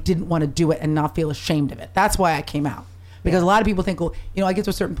saying they didn't want to do it and not feel ashamed of it. That's why I came out. Because a lot of people think, well, I get to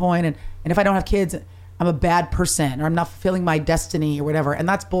a certain point and if I don't have kids, I'm a bad person or I'm not fulfilling my destiny or whatever. And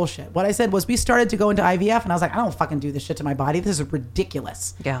that's bullshit. What I said was we started to go into IVF and I was like, I don't fucking do this shit to my body. This is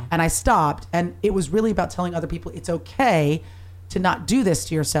ridiculous. Yeah. And I stopped. And it was really about telling other people it's okay to not do this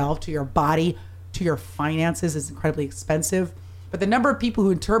to yourself, to your body, to your finances. It's incredibly expensive. But the number of people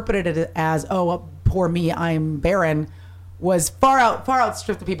who interpreted it as, oh, poor me, I'm barren, was far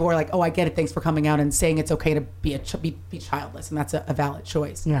outstripped the people who are like, oh, I get it. Thanks for coming out and saying it's okay to be childless, and that's a valid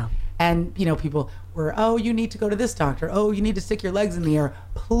choice. Yeah. And people were, oh, you need to go to this doctor. Oh, you need to stick your legs in the air.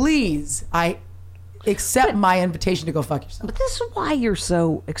 Please, I accept my invitation to go fuck yourself. But this is why you're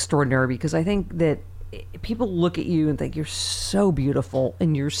so extraordinary, because I think that people look at you and think you're so beautiful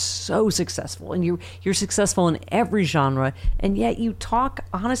and you're so successful and you're successful in every genre, and yet you talk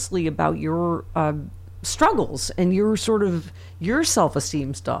honestly about your struggles and your sort of your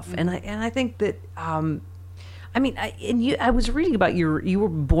self-esteem stuff. And I think that I was reading about you were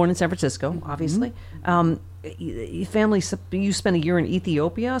born in San Francisco, obviously. Your family, you spent a year in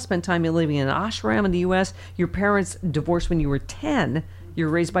Ethiopia, spent time living in an ashram in the US. Your parents divorced when you were 10. You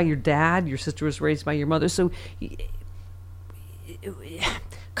were raised by your dad, your sister was raised by your mother. So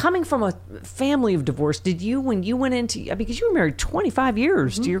coming from a family of divorce, did you, when you went into, because you were married 25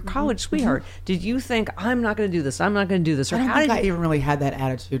 years to your college sweetheart, did you think, I'm not going to do this, I'm not going to do this? Or I don't think I even really had that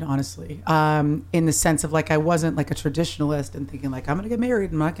attitude, honestly, in the sense of I wasn't like a traditionalist and thinking I'm going to get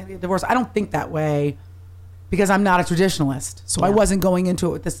married, I'm not going to get divorced. I don't think that way because I'm not a traditionalist. So I wasn't going into it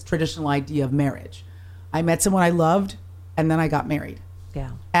with this traditional idea of marriage. I met someone I loved and then I got married.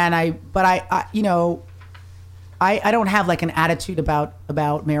 Yeah. And I don't have an attitude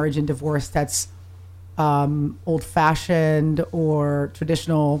about marriage and divorce that's old-fashioned or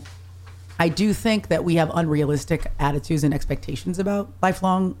traditional. I do think that we have unrealistic attitudes and expectations about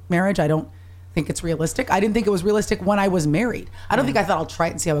lifelong marriage. I don't think it's realistic. I didn't think it was realistic when I was married. I don't think I thought I'll try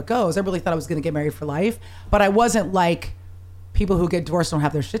it and see how it goes. I really thought I was going to get married for life, but I wasn't like people who get divorced don't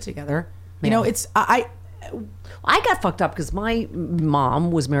have their shit together. I got fucked up because my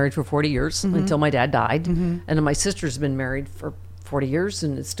mom was married for 40 years until my dad died. And then my sister's been married for 40 years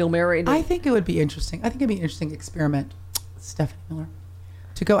and is still married. I think it would be interesting. I think it'd be an interesting experiment, Stephanie Miller,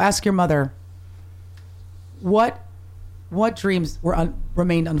 to go ask your mother, what dreams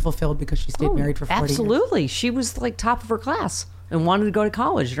remained unfulfilled because she stayed married for 40 absolutely. years? She was like top of her class and wanted to go to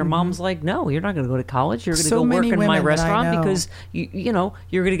college. And her mom was like, no, you're not going to go to college. You're going to go work in my restaurant because, you know,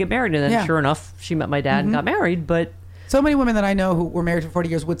 you're going to get married. And then sure enough, she met my dad and got married. But so many women that I know who were married for 40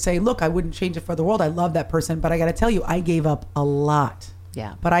 years would say, look, I wouldn't change it for the world. I love that person. But I got to tell you, I gave up a lot.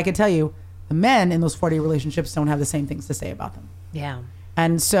 Yeah. But I can tell you, the men in those 40 relationships don't have the same things to say about them. Yeah.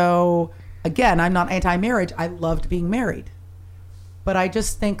 And so, again, I'm not anti-marriage. I loved being married. But I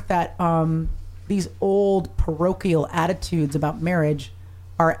just think that these old parochial attitudes about marriage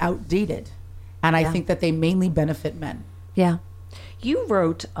are outdated. And I think that they mainly benefit men. Yeah. You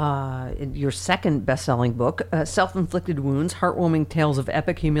wrote in your second best-selling book, Self-Inflicted Wounds, Heartwarming Tales of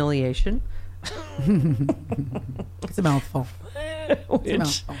Epic Humiliation. It's a mouthful.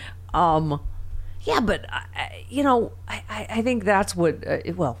 Yeah, but, you know, I think that's what,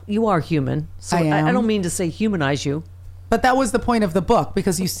 well, you are human. So I don't mean to say humanize you. But that was the point of the book,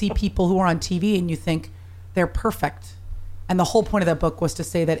 because you see people who are on TV and you think they're perfect. And the whole point of that book was to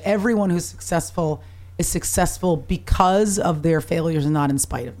say that everyone who's successful is successful because of their failures and not in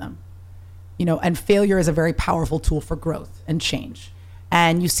spite of them. You know, and failure is a very powerful tool for growth and change.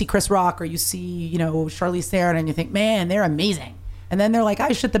 And you see Chris Rock or you see, you know, Charlize Theron and you think, man, they're amazing. And then they're like,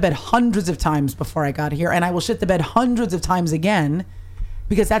 I shit the bed hundreds of times before I got here, and I will shit the bed hundreds of times again,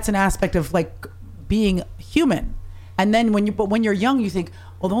 because that's an aspect of like being human. And then when you're young, you think,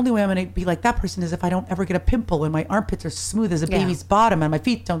 well, the only way I'm going to be like that person is if I don't ever get a pimple and my armpits are smooth as a baby's bottom and my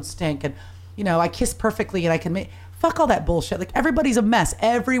feet don't stink and, you know, I kiss perfectly and I can fuck all that bullshit. Like, everybody's a mess.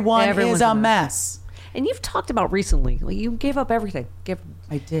 Everyone's is a mess. And you've talked about recently, like, you gave up everything.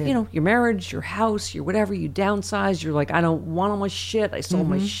 I did. You know, your marriage, your house, your whatever, you downsized. You're like, I don't want all my shit. I sold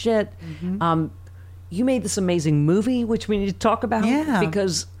my shit. You made this amazing movie, which we need to talk about. Yeah.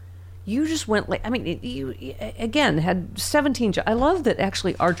 Because you just went like, I mean, you again had 17. I love that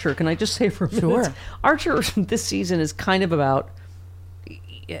actually Archer, can I just say for a minute? Sure. Archer this season is kind of about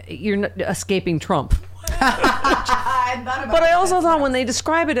you're escaping Trump. But I also thought when they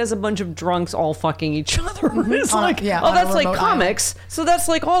describe it as a bunch of drunks all fucking each other, it's like, oh, that's like comics. Island. So that's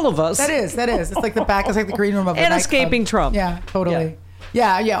like all of us. That is. It's like the back. It's like the green room of and escaping Trump. Yeah, totally.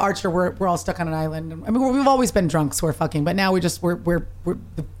 Yeah. Archer. We're all stuck on an island. I mean, we've always been drunks who are fucking, but now we're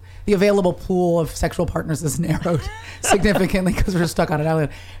the available pool of sexual partners is narrowed significantly because we're stuck on an island.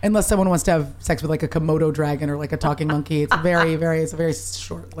 Unless someone wants to have sex with like a Komodo dragon or like a talking monkey, it's a very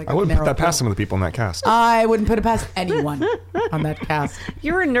short. Like, I wouldn't put that past some of the people in that cast. I wouldn't put it past anyone on that cast.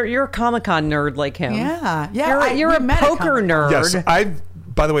 You're a nerd. You're a Comic-Con nerd like him. Yeah. You're a poker nerd. Yes,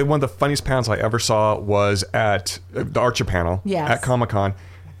 by the way, one of the funniest panels I ever saw was at the Archer panel at Comic-Con.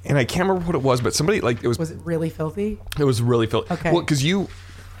 And I can't remember what it was, but somebody like it was. Was it really filthy? It was really filthy. Okay. Well, because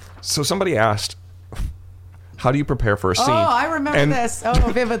so somebody asked, how do you prepare for a scene? Oh, I remember this. Oh,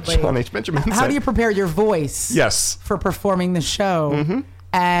 vividly. John H. Benjamin How do you prepare your voice? Yes. For performing the show.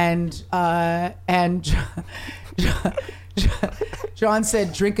 And John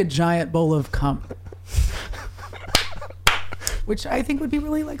said, drink a giant bowl of cum. Which I think would be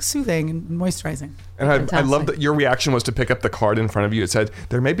really like soothing and moisturizing. And I love that your reaction was to pick up the card in front of you. It said,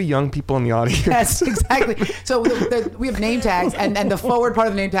 there may be young people in the audience. Yes, exactly. So we have name tags, and the forward part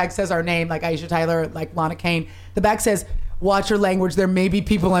of the name tag says our name, like Aisha Tyler, like Lana Kane. The back says, watch your language. There may be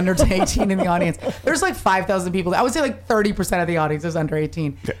people under 18 in the audience. There's like 5,000 people. I would say like 30% of the audience is under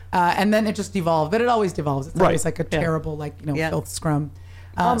 18. And then it just devolved. But it always devolves. It's always like a terrible, filth scrum.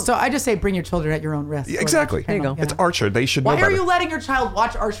 So I just say bring your children at your own risk. Exactly. There you go. It's Archer. They should know better. Why are you letting your child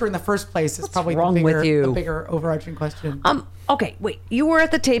watch Archer in the first place is probably the bigger overarching question. Okay, wait. You were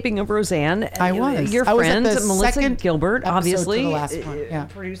at the taping of Roseanne. I was. Your friend, Melissa Gilbert, obviously, to the last one.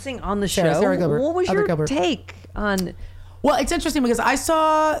 Producing on the show. Sarah Gilbert. What was your take on... Well, it's interesting because I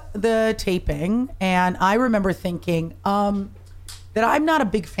saw the taping and I remember thinking that I'm not a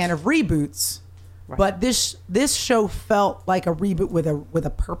big fan of reboots. Right. But this show felt like a reboot with a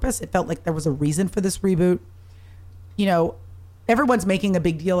purpose. It felt like there was a reason for this reboot. You know, everyone's making a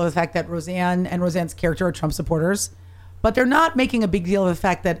big deal of the fact that Roseanne and Roseanne's character are Trump supporters, but they're not making a big deal of the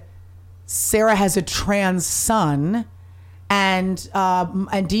fact that Sarah has a trans son, and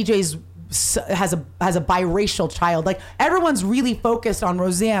DJ's has a biracial child. Like, everyone's really focused on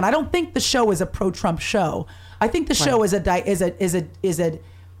Roseanne. I don't think the show is a pro-Trump show. I think the show is a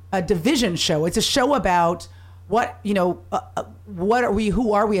division show. It's a show about what are we?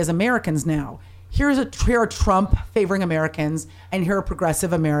 Who are we as Americans now? Here are Trump favoring Americans, and here are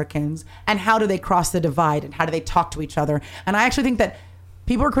progressive Americans, and how do they cross the divide, and how do they talk to each other? And I actually think that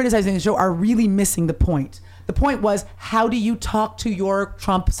people who are criticizing the show are really missing the point. The point was, how do you talk to your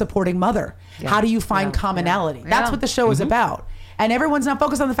Trump supporting mother? Yeah. How do you find commonality? Yeah. That's what the show is about. And everyone's not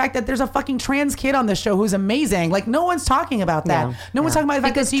focused on the fact that there's a fucking trans kid on the show who's amazing. Like, no one's talking about that. Yeah. No one's talking about the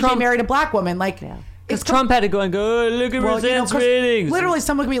fact that DJ married a black woman. Like, because Trump had to go and go, look at Roseanne's ratings. Literally,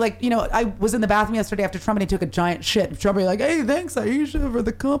 someone could be like, I was in the bathroom yesterday after Trump and he took a giant shit. Trump would be like, hey, thanks, Aisha, for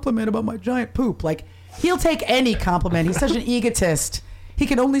the compliment about my giant poop. Like, he'll take any compliment. He's such an egotist. He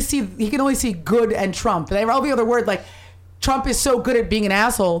can only see good and Trump. And all the other word, like, Trump is so good at being an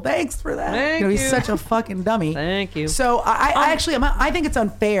asshole. Thanks for that. Thank you. He's such a fucking dummy. Thank you. So I think it's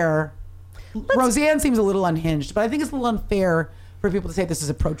unfair. Roseanne seems a little unhinged, but I think it's a little unfair for people to say this is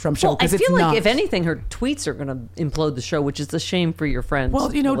a pro-Trump show. Well, I feel like if anything, her tweets are going to implode the show, which is a shame for your friends. Well,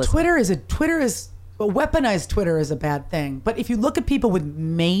 Twitter is weaponized. Twitter is a bad thing. But if you look at people with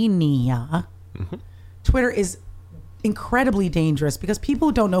mania, Twitter is incredibly dangerous because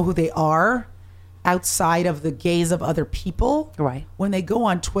people don't know who they are outside of the gaze of other people. Right. When they go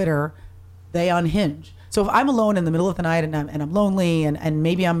on Twitter, they unhinge. So if I'm alone in the middle of the night and I'm lonely and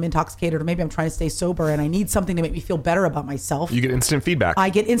maybe I'm intoxicated or maybe I'm trying to stay sober and I need something to make me feel better about myself. You get instant feedback. I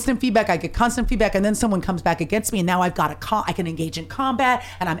get instant feedback. I get constant feedback. And then someone comes back against me and now I've got I can engage in combat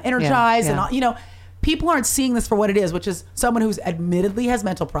and I'm energized. Yeah. And, people aren't seeing this for what it is, which is someone who's admittedly has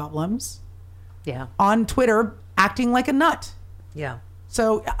mental problems. Yeah. On Twitter acting like a nut. Yeah.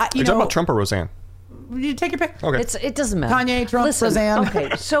 So, Are you talking about Trump or Roseanne? You take your pick. Okay. It doesn't matter. Kanye, Trump, Roseanne.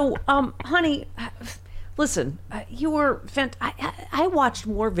 Okay, so, honey, listen, you were I watched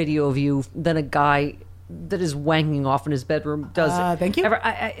more video of you than a guy that is wanking off in his bedroom does. Thank you.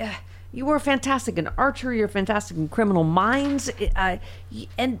 You were fantastic in Archer. You're fantastic in Criminal Minds.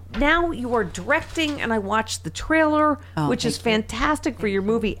 And now you are directing, and I watched the trailer, which is fantastic for your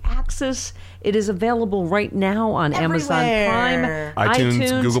movie Axis. It is available right now on Amazon Prime,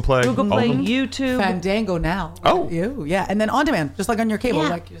 iTunes, Google Play, YouTube. Fandango now. Oh. Yeah. And then on demand, just like on your cable. Yeah.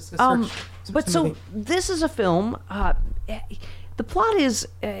 Like, just search but so movie. This is a film. The plot is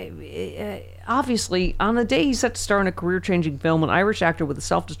obviously, on the day he's set to star in a career-changing film, an Irish actor with a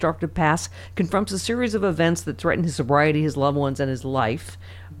self-destructive past confronts a series of events that threaten his sobriety, his loved ones, and his life.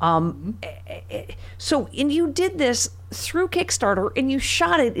 And you did this through Kickstarter, and you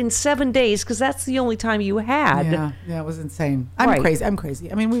shot it in 7 days because that's the only time you had. Yeah, it was insane. I'm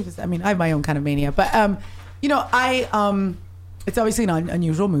crazy. I mean, I have my own kind of mania, but it's obviously an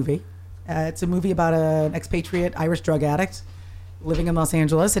unusual movie. It's a movie about an expatriate Irish drug addict living in Los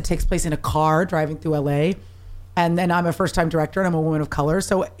Angeles. It takes place in a car driving through LA. And then I'm a first-time director and I'm a woman of color.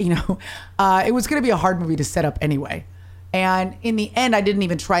 So, it was going to be a hard movie to set up anyway. And in the end, I didn't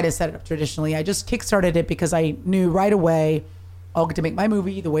even try to set it up traditionally. I just kickstarted it because I knew right away I'll get to make my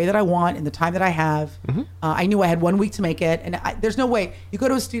movie the way that I want in the time that I have. I knew I had 1 week to make it. And there's no way. You go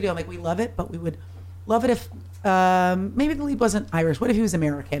to a studio, like, we love it, but we would love it if maybe the lead wasn't Irish. What if he was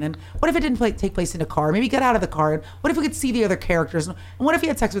American? And what if it didn't take place in a car? Maybe get out of the car. And what if we could see the other characters? And what if he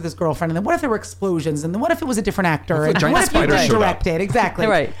had sex with his girlfriend? And then what if there were explosions? And then what if it was a different actor? And what if you directed? Exactly.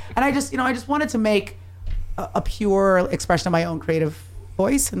 Right. And I just wanted to make a pure expression of my own creative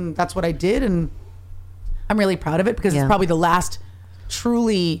voice, and that's what I did. And I'm really proud of it because it's probably the last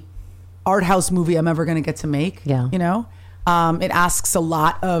truly art house movie I'm ever going to get to make. Yeah. It asks a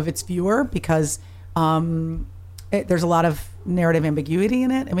lot of its viewer because there's a lot of narrative ambiguity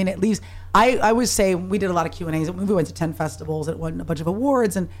in it. I mean, it leaves. I would say we did a lot of Q&As. We went to 10 festivals. It won a bunch of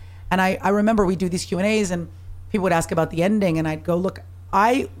awards, and I remember we do these Q&As, and people would ask about the ending, and I'd go, look,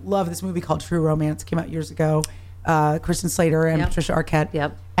 I love this movie called True Romance. It came out years ago. Kristen Slater and Patricia Arquette.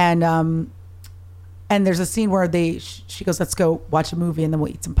 Yep. And there's a scene where she goes, let's go watch a movie and then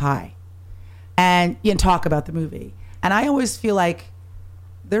we'll eat some pie, and talk about the movie. And I always feel like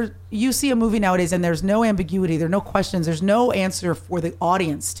you see a movie nowadays and there's no ambiguity, there are no questions, there's no answer for the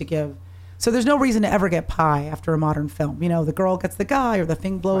audience to give. So there's no reason to ever get pie after a modern film. The girl gets the guy, or the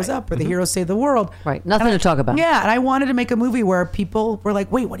thing blows up, or the hero save the world. Right, nothing to talk about. Yeah, and I wanted to make a movie where people were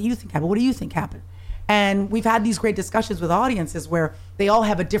like, wait, what do you think happened? What do you think happened? And we've had these great discussions with audiences where they all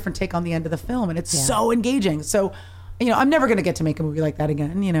have a different take on the end of the film, and it's so engaging. So, I'm never going to get to make a movie like that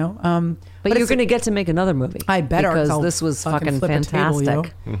again, But you're going to get to make another movie. I better. Because this was fucking fantastic. Table,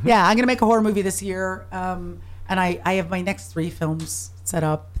 Yeah, I'm going to make a horror movie this year. And I have my next 3 films set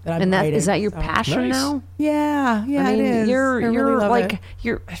up that I'm writing. Is that your passion now? Yeah, it is.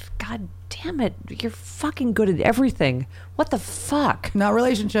 You're God damn it, you're fucking good at everything. What the fuck? Not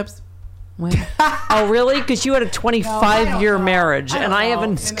relationships. Oh, really? Because you had a 25-year marriage, and I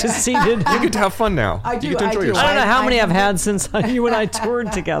haven't succeeded. You get to have fun now. I do. You get to enjoy yourself. I don't know how many I've had since you and I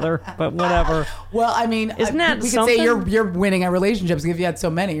toured together, but whatever. Well, I mean, isn't that we something? could say you're winning at relationships if you had so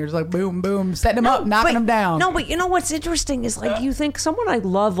many. You're just like boom, boom, setting them up, knocking them down. No, but you know what's interesting is like you think someone I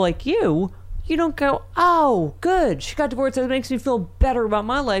love like you don't go, oh, good, she got divorced. That makes me feel better about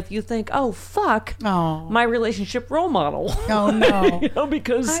my life. You think, oh, fuck, my relationship role model. Oh no,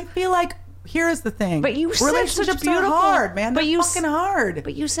 because I feel like. Here's the thing. But you said relationships such beautiful, are hard, man. They're fucking hard.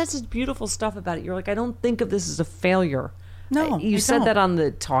 But you said such beautiful stuff about it. You're like, I don't think of this as a failure. No, you said that on the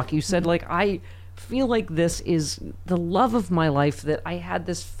talk. You said like, I feel like this is the love of my life. That I had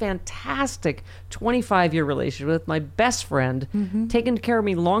this fantastic 25-year relationship with my best friend, taking care of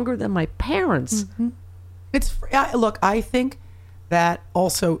me longer than my parents. It's look. I think that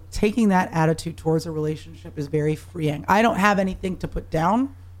also taking that attitude towards a relationship is very freeing. I don't have anything to put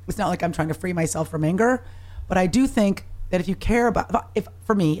down. It's not like I'm trying to free myself from anger, but I do think that if you care about,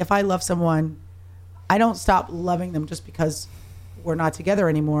 if I love someone, I don't stop loving them just because we're not together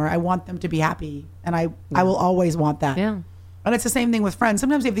anymore. I want them to be happy, and I will always want that. Yeah. And it's the same thing with friends.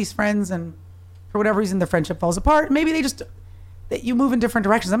 Sometimes you have these friends, and for whatever reason, the friendship falls apart. Maybe that you move in different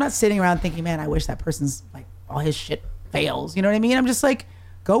directions. I'm not sitting around thinking, man, I wish that person's like all his shit fails. You know what I mean? I'm just like,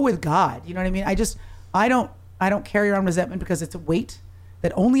 go with God. You know what I mean? I don't carry around resentment because it's a weight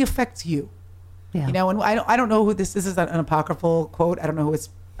that only affects you. Yeah. You know, and I don't know who this is an apocryphal quote. I don't know who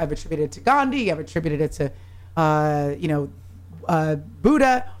I've attributed it to Gandhi. I've attributed it to,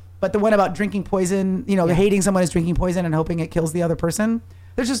 Buddha. But the one about drinking poison, hating someone is drinking poison and hoping it kills the other person.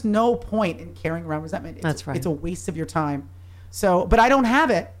 There's just no point in carrying around resentment. That's right. It's a waste of your time. So, but I don't have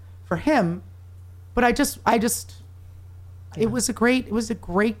it for him. But I just. Yeah. It was a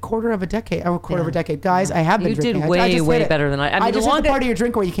great quarter of a decade. Guys. I have been drinking. You did way better than I. I just hit the part of your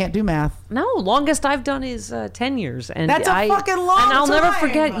drink where you can't do math. No, longest I've done is 10 years, and that's a fucking long time. And I'll never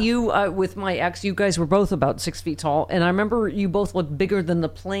forget you with my ex. You guys were both about 6 feet tall, and I remember you both looked bigger than the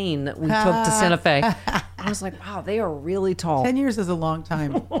plane that we took to Santa Fe. I was like, wow, they are really tall. 10 years is a long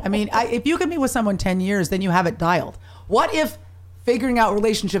time. I mean, if you could be with someone 10 years, then you have it dialed. What if figuring out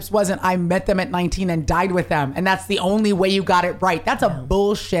relationships wasn't I met them at 19 and died with them, and that's the only way you got it right? That's a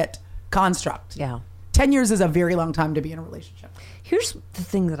bullshit construct. Yeah. 10 years is a very long time to be in a relationship. Here's the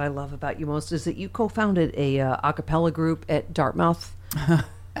thing that I love about you most is that you co-founded a a cappella group at Dartmouth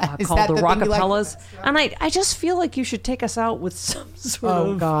called the Rockapellas. Like? And I just feel like you should take us out with some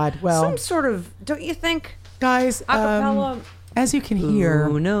sort some sort of, don't you think? Guys, acapella. As you can hear.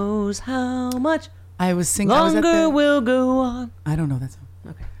 Who knows how much I was singing. Longer will go on. I don't know that song.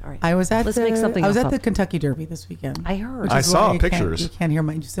 Okay, all right. I was at the Kentucky Derby this weekend. I heard. I saw pictures. You can't hear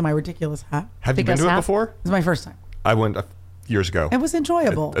you see my ridiculous hat. Have you been to it before? It was my first time. I went years ago. It was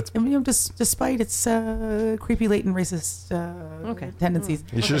enjoyable. Despite its creepy, latent racist tendencies.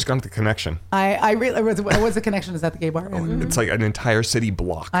 You should have just gone to the Connection. I really was the Connection is at the gay bar. It's like an entire city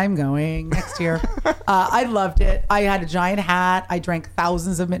block. I'm going next year. I loved it. I had a giant hat. I drank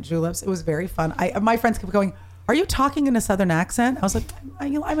thousands of mint juleps. It was very fun. My friends kept going, are you talking in a Southern accent? I was like,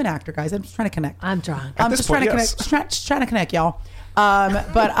 I'm an actor, guys. I'm just trying to connect. I'm drunk. I'm just trying to connect. Just trying to connect, y'all.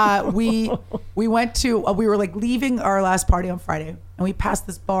 But we went to we were like leaving our last party on Friday, and we passed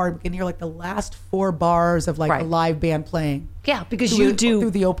this bar, and we can hear like the last 4 bars of like a live band playing. Yeah, because you do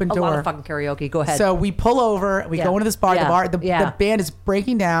through the open door. A lot of fucking karaoke. Go ahead. So we pull over, we go into this bar. The band is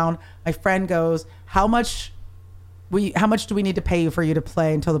breaking down. My friend goes, How much do we need to pay you for you to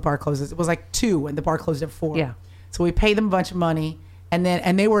play until the bar closes? It was like 2 and the bar closed at 4. Yeah. So we paid them a bunch of money, and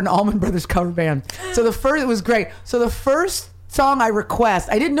they were an Allman Brothers cover band. So it was great. So the first song I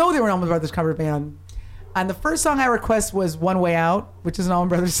didn't know they were an Allman Brothers cover band. And the first song I request was One Way Out, which is an Allman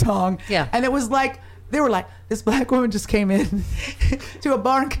Brothers song. Yeah. And it was like, they were like, this black woman just came in to a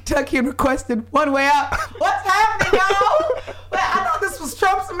bar in Kentucky and requested One Way Out. What's happening, y'all? I thought this was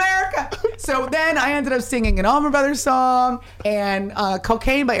Trump's America. So then I ended up singing an Allman Brothers song and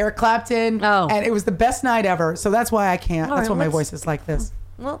Cocaine by Eric Clapton. Oh. And it was the best night ever. So that's why I can't. That's why my voice is like this.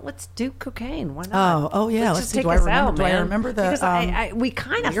 Well, let's do Cocaine. Why not? Oh yeah. Let's see. Do I remember the? Because we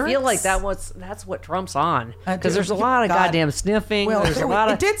kind of feel like that's what Trump's on. Because there's a lot of goddamn sniffing. Well, there's a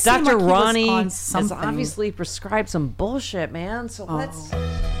lot of Dr. Ronnie has obviously prescribed some bullshit, man. So let's.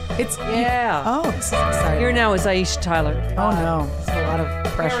 It's yeah. This is exciting. Here now is Aisha Tyler. Oh no, it's a lot of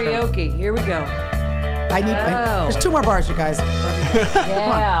pressure. Karaoke. Here we go. There's 2 more bars, you guys.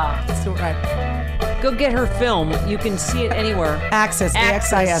 Yeah. Let's do it right. Go get her film. You can see it anywhere. Axis,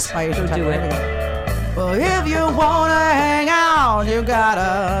 AXIS by Aisha Tyler. Do it. Well, if you wanna hang out, you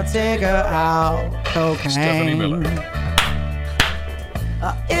gotta take her out. Cocaine. Stephanie Miller.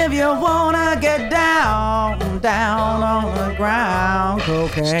 If you wanna get down on the ground,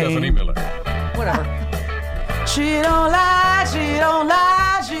 cocaine. Stephanie Miller. Whatever. She don't lie, she don't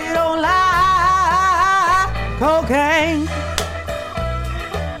lie, she don't lie. Cocaine.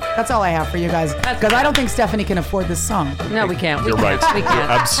 That's all I have for you guys. Because I don't think Stephanie can afford this song. No, we can't. You're right. We can't.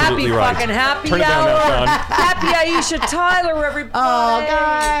 You're absolutely happy right. Fucking happy Turn it hour. down now, Happy Aisha Tyler, everybody. Oh,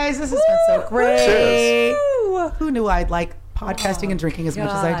 guys, this has been so great. Cheers. Who knew I'd like podcasting and drinking as much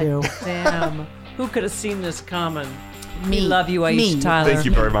as I do? Damn. Who could have seen this coming? Me. We love you, Aisha Tyler. Thank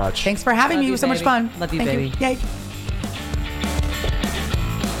you very much. Thanks for having me. It was so much fun. Love you, Thank baby. You. Yay.